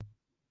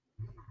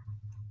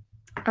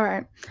All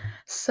right.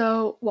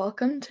 So,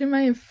 welcome to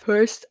my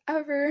first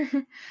ever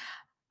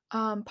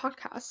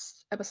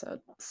podcast episode.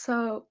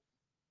 So,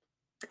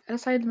 I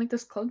decided to make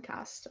this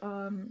clonecast,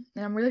 and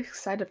I'm really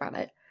excited about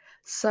it.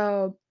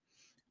 So,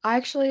 I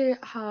actually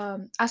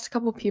asked a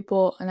couple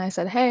people, and I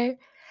said, "Hey,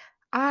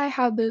 I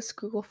have this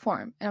Google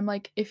form, and I'm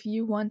like, if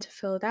you want to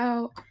fill it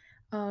out,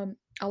 I'll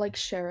like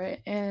share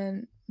it,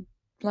 and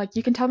like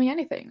you can tell me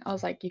anything." I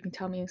was like, "You can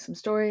tell me some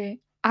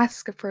story,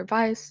 ask for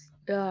advice,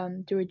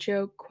 do a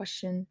joke,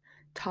 question,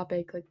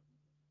 topic, like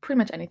pretty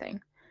much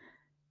anything."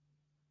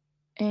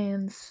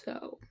 And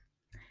so,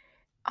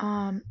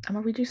 I'm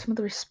gonna read you some of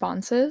the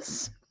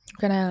responses.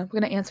 We're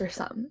gonna answer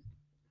some.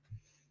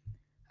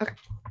 Okay.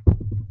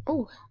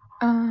 Oh,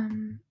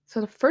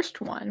 so the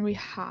first one we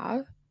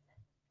have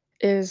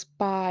is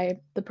by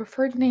the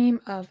preferred name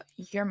of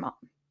your mom.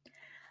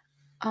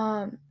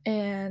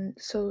 And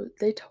so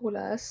they told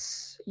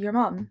us your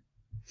mom.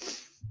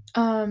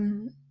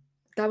 Um,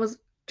 that was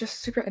just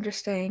super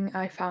interesting.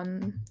 I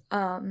found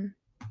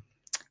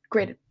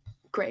great,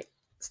 great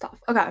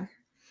stuff. Okay,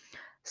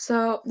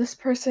 so this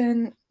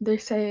person, they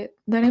say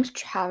their name's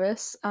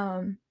Travis.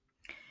 And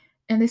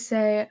they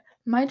say,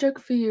 "My joke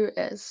for you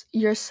is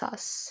you're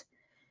sus.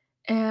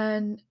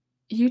 And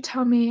you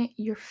tell me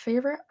your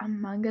favorite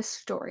Among Us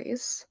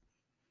stories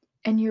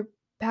and your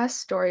best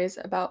stories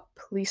about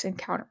police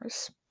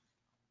encounters."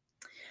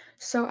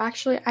 So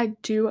actually I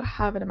do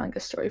have an Among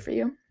Us story for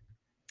you.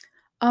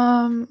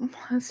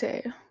 Let's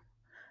see.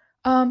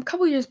 A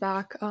couple years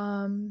back,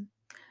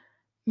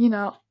 you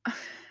know,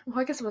 well,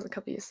 I guess it was a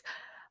couple years.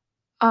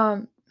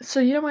 So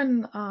you know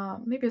when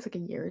maybe it's like a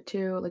year or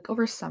two, like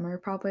over summer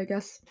probably, I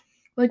guess.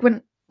 Like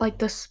when like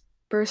this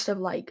burst of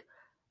like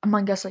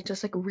Among Us like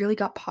just like really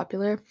got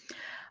popular.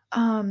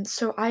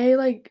 So I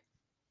like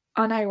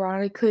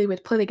unironically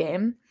would play the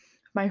game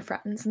with my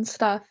friends and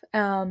stuff.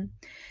 And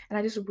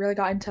I just really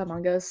got into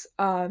Among Us.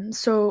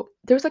 So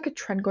there was like a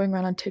trend going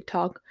around on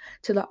TikTok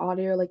to the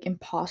audio like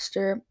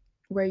imposter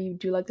where you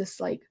do like this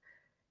like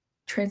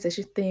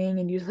transition thing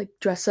and you like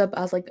dress up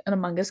as like an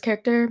Among Us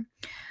character.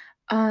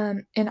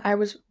 And I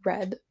was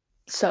red.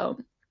 So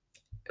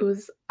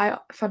I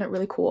found it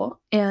really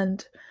cool.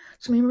 And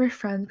so me and my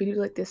friends, we do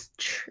like this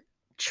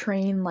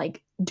train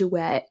like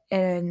duet,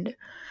 and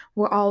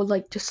we're all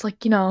like just like,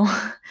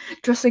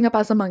 dressing up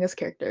as Among Us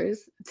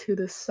characters to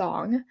this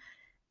song.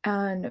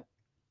 And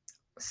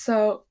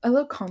so a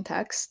little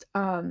context,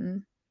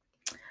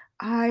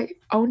 I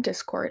own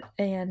Discord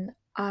and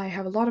I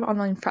have a lot of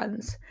online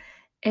friends.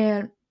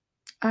 And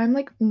I'm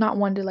like not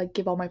one to like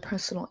give all my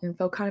personal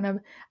info kind of.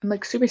 I'm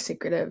like super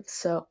secretive,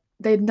 so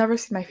they'd never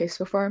seen my face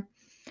before.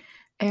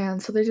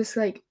 And so they just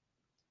like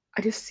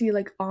I just see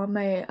like all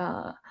my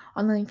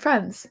online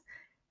friends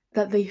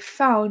that they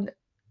found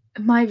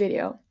my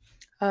video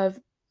of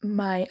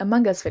my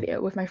Among Us video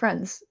with my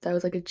friends. That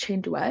was like a chain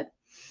duet.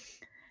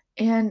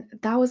 And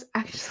that was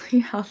actually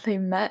how they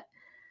met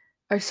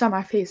or saw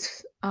my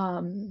face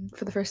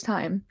for the first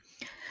time.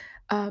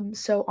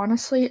 So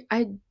honestly,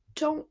 I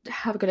don't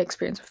have a good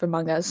experience with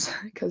Among Us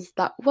because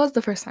that was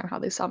the first time how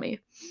they saw me.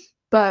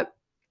 But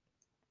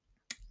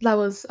that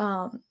was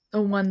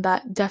the one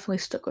that definitely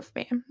stuck with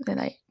me, and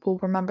I will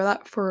remember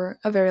that for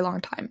a very long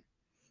time.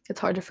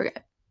 It's hard to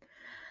forget.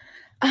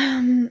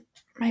 Um,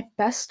 my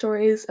best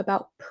stories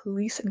about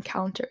police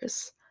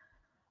encounters.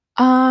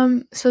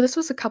 So this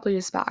was a couple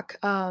years back.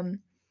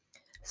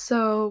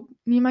 So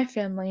me and my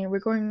family, we're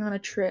going on a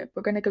trip.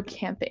 We're gonna go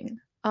camping.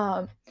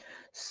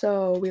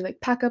 So we like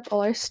pack up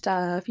all our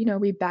stuff.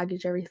 We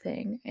baggage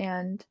everything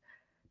and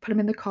put them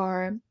in the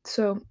car.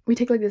 So we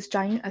take like this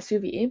giant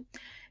SUV,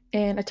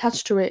 and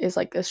attached to it is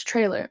like this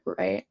trailer,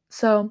 right?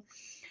 So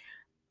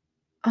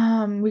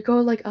we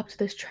go like up to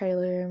this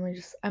trailer,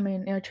 and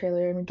in a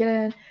trailer, and we get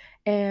in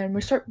and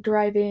we start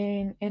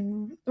driving,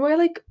 and we're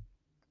like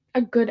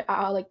a good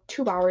hour, like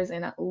 2 hours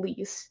in at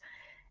least.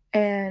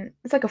 And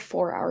it's like a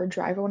 4 hour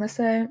drive, I want to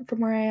say, from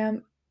where I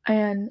am.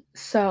 And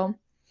so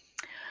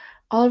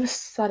all of a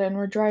sudden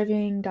we're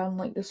driving down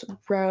like this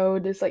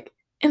road, is like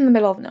in the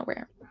middle of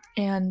nowhere,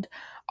 and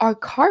our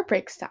car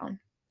breaks down.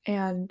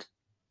 And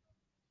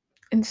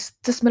in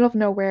this middle of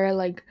nowhere,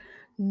 like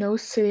no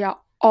city at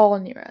all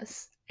near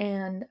us.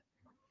 And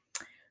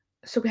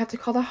so we have to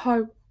call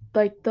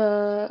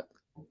the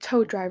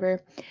tow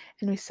driver,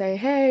 and we say,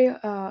 "Hey,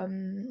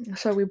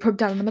 so we broke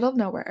down in the middle of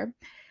nowhere,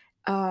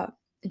 uh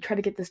and try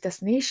to get this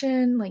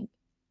destination, like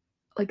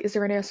is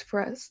there anywhere else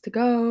for us to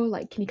go,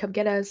 like can you come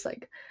get us?"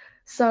 Like,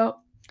 so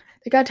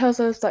the guy tells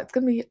us that it's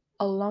gonna be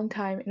a long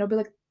time, and it'll be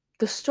like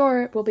the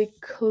store will be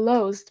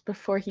closed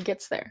before he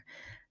gets there,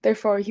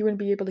 therefore he wouldn't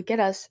be able to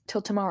get us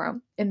till tomorrow,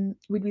 and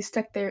we'd be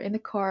stuck there in the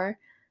car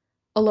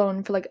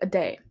alone for like a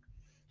day.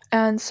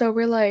 And so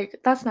we're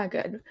like, that's not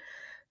good.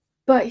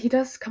 But he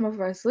does come up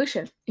with a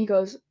solution. He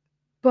goes,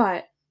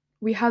 "But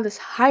we have this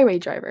highway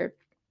driver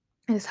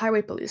and this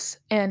highway police,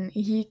 and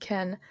he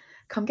can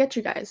come get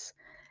you guys."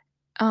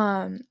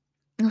 And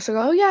so,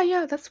 "Oh yeah,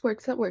 yeah, that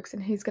works."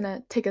 And he's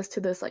gonna take us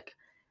to this like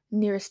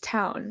nearest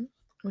town,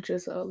 which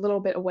is a little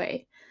bit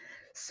away.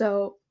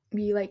 So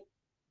we like,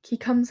 he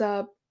comes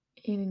up,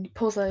 and he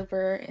pulls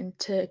over and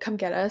to come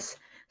get us.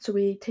 So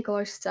we take all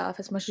our stuff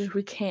as much as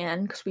we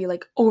can because we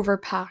like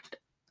overpacked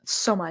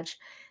so much.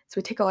 So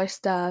we take all our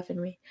stuff and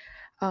we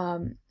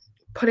um,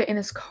 put it in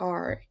his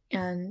car.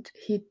 And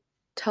he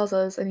tells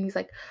us, and he's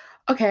like,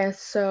 "Okay,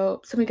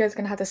 so some of you guys are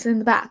gonna have to sit in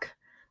the back."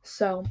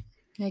 So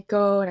I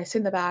go and I sit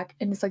in the back,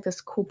 and it's like this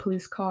cool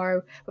police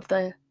car with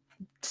the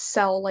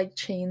cell like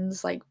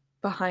chains like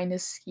behind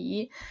his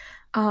seat.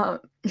 I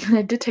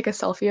did take a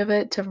selfie of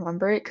it to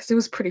remember it because it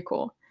was pretty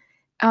cool.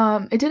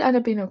 It did end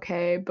up being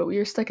okay, but we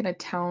were stuck in a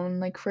town,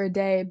 like, for a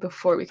day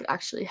before we could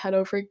actually head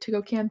over to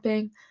go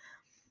camping,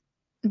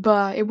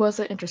 but it was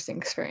an interesting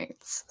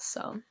experience,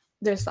 so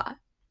there's that.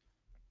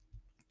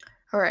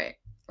 Alright,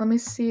 let me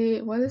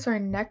see, what is our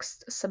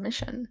next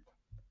submission?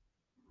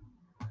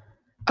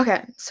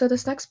 Okay, so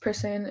this next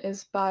person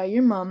is by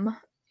your mom,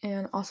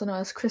 and also known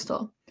as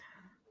Crystal.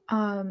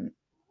 Um,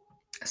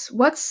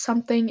 what's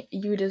something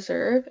you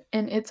deserve,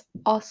 and it's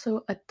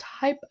also a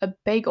type of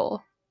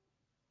bagel?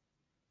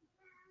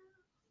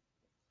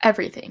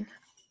 Everything.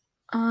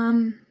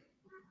 Um,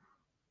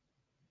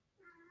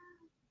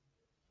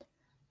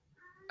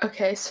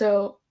 okay,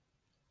 so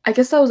I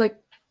guess that was, like,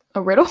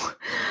 a riddle?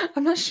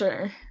 I'm not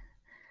sure.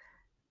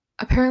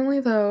 Apparently,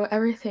 though,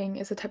 everything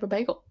is a type of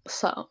bagel,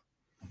 so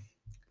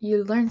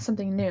you learn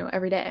something new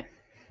every day.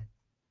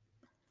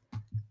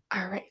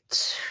 All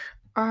right.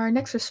 Our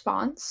next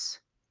response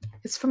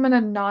is from an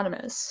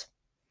anonymous.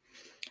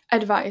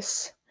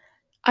 Advice.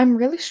 I'm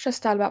really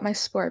stressed out about my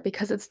sport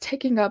because it's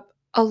taking up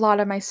a lot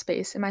of my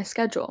space in my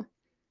schedule,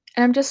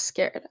 and I'm just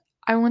scared.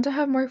 I want to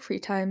have more free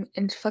time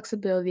and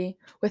flexibility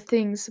with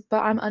things,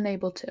 but I'm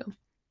unable to.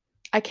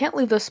 I can't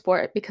leave the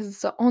sport because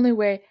it's the only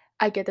way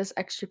I get this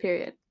extra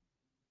period.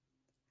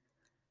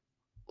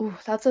 Ooh,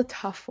 that's a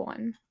tough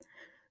one.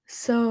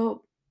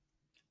 So,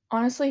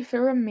 honestly, if it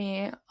were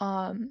me,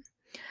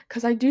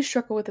 because I do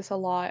struggle with this a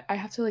lot, I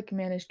have to like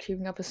manage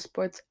keeping up with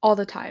sports all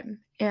the time,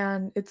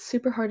 and it's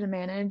super hard to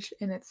manage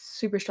and it's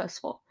super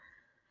stressful.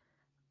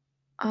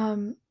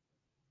 Um,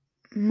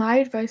 my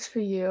advice for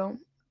you,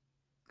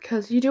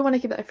 because you do want to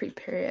keep that free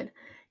period,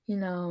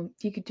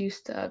 you could do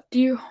stuff, do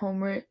your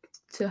homework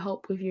to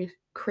help with your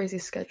crazy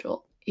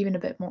schedule even a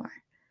bit more.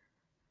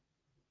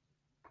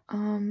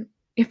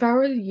 If I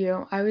were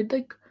you, I would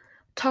like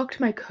talk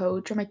to my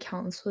coach or my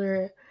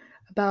counselor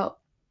about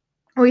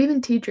or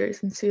even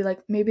teachers and see like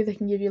maybe they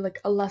can give you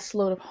like a less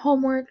load of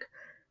homework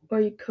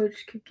or your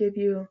coach could give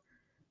you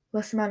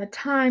less amount of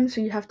time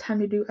so you have time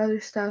to do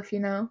other stuff.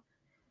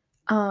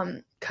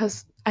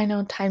 Because I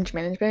know time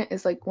management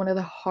is like one of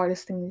the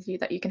hardest things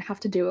that you can have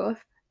to deal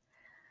with.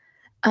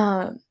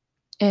 um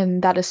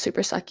and that is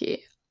super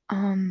sucky.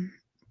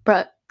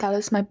 But that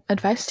is my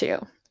advice to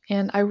you,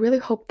 and I really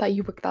hope that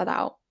you work that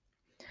out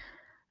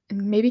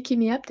and maybe keep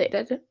me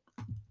updated.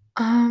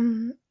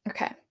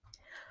 Okay.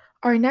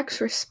 Our next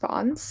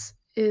response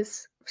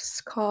is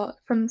called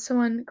from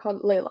someone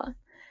called Layla,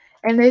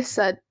 and they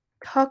said,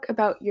 "Talk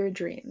about your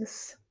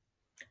dreams."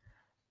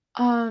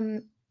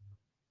 Um,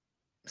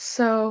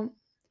 so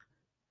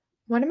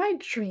one of my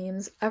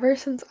dreams ever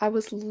since I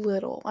was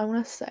little, I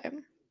want to say,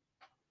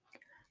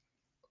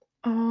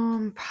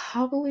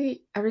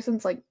 probably ever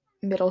since like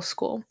middle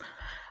school,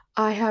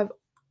 I have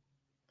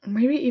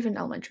maybe even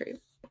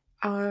elementary.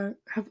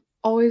 Have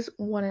always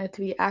wanted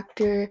to be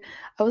actor.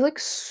 I was like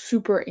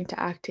super into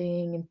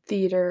acting and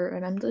theater,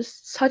 and I'm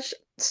just such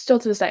still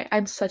to this day,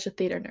 I'm such a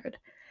theater nerd.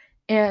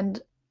 And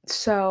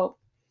so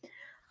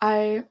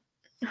I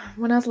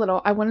when I was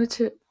little, I wanted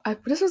to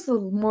this was the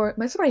more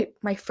this is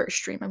my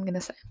first dream, I'm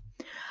gonna say.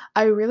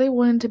 I really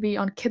wanted to be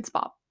on Kids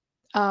Bop.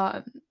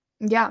 Um,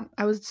 yeah,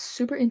 I was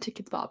super into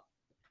Kids Bop.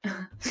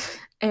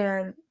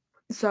 And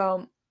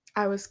so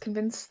I was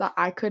convinced that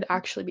I could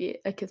actually be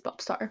a Kids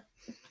Bop star.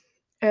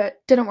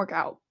 It didn't work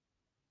out,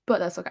 but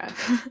that's okay.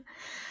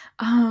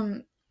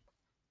 um,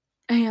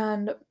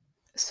 and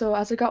so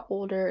as I got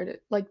older,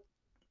 like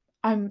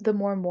I'm the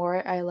more and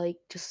more I like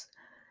just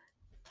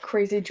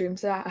crazy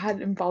dreams that I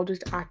had involved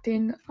with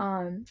acting.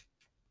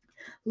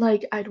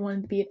 Like I'd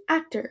wanted to be an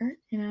actor,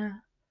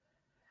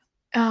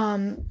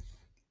 um,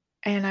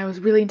 and I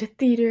was really into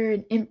theater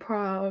and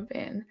improv,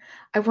 and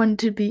I wanted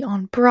to be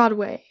on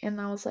Broadway.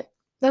 And I was like,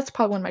 that's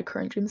probably one of my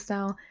current dreams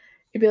now.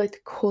 It'd be like the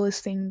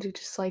coolest thing to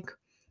just like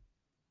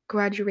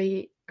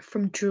graduate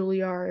from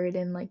Juilliard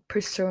and like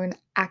pursue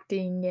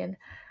acting and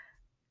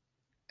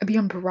be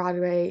on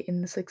Broadway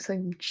in this like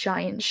some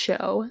giant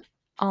show.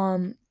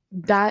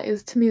 That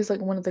is to me is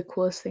like one of the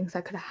coolest things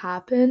that could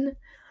happen,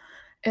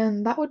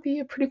 and that would be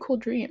a pretty cool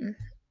dream.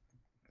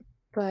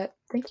 But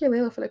thank you,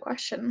 Layla, for the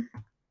question.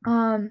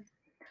 Um,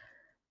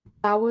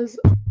 that was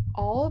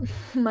all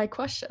my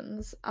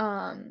questions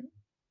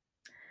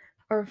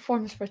or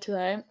forms for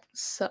today.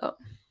 So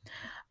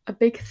a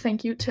big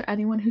thank you to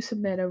anyone who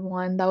submitted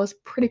one. That was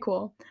pretty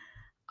cool.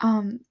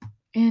 Um,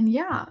 and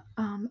yeah,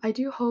 I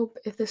do hope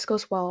if this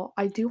goes well,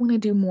 I do want to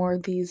do more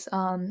of these.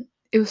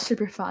 It was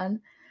super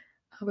fun.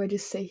 Where I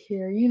just sit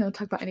here,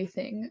 talk about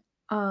anything.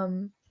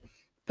 Um,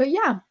 but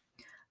yeah,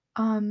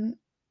 um,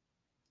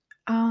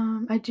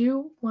 I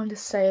do want to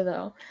say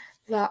though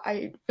that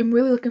I am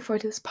really looking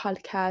forward to this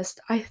podcast.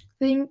 I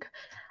think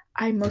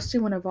I mostly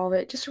want to evolve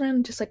it just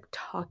around just like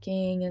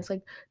talking and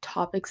like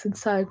topics and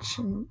such,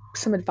 and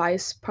some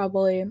advice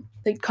probably,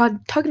 like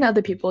talking to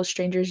other people,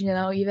 strangers,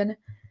 even.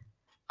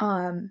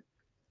 Um,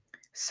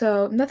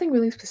 so nothing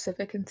really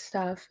specific and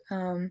stuff.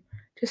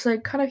 Just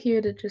like kind of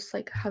here to just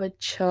like have a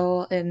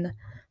chill and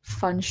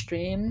fun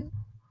stream,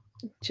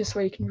 just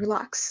where you can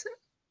relax.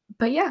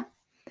 But yeah,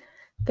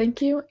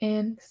 thank you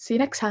and see you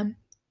next time.